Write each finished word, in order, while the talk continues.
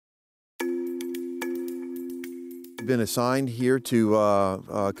been assigned here to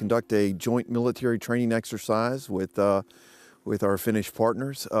conduct a joint military training exercise with our Finnish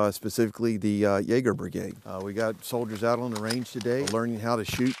partners, specifically the Jaeger Brigade. We got soldiers out on the range today learning how to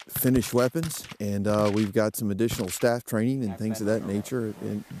shoot Finnish weapons, and we've got some additional staff training and things of that nature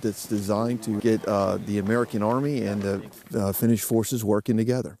that's designed to get the American Army and the Finnish forces working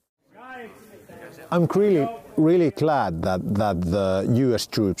together. I'm really glad that the U.S.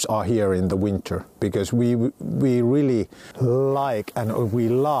 troops are here in the winter, because we really like and we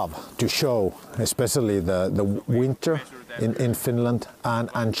love to show, especially the winter in Finland,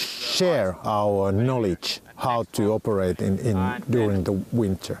 and share our knowledge how to operate during the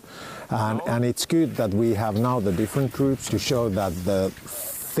winter. And it's good that we have now the different groups to show that the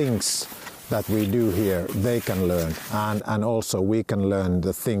things that we do here, they can learn, and also we can learn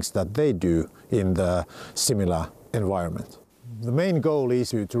the things that they do in the similar environment. The main goal is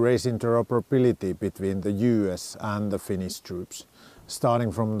to raise interoperability between the US and the Finnish troops,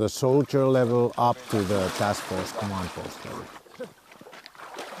 starting from the soldier level up to the task force command post level.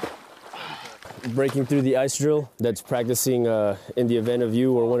 Breaking through the ice drill, that's practicing in the event of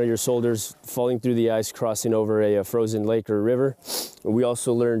you or one of your soldiers falling through the ice, crossing over a frozen lake or river. We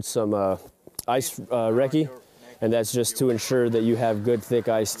also learned some ice recce, and that's just to ensure that you have good thick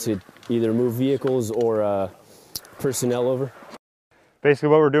ice to either move vehicles or personnel over. Basically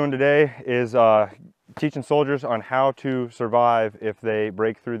what we're doing today is teaching soldiers on how to survive if they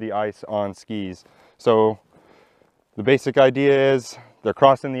break through the ice on skis. So the basic idea is they're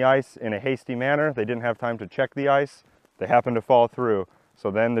crossing the ice in a hasty manner. They didn't have time to check the ice. They happen to fall through. So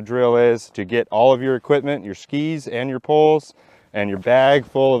then the drill is to get all of your equipment, your skis and your poles, and your bag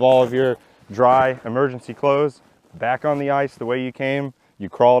full of all of your dry emergency clothes back on the ice the way you came. You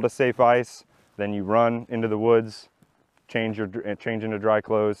crawl to safe ice, then you run into the woods, change into dry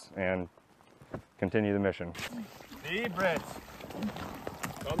clothes, and continue the mission. Deep breaths.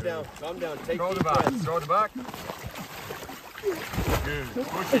 Calm down, take throw the back, throw the back. Good,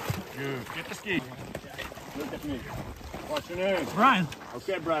 push it, good. Get the ski. Look at me. What's your name? Brian.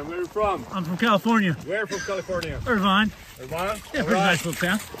 Okay, Brian, where are you from? I'm from California. Where from California? Irvine. Irvine? Yeah, pretty nice little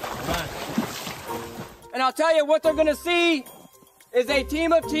town. And I'll tell you what they're gonna see is a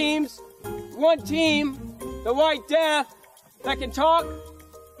team of teams, one team, the White Death, that can talk,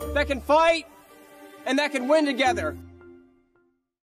 that can fight, and that can win together.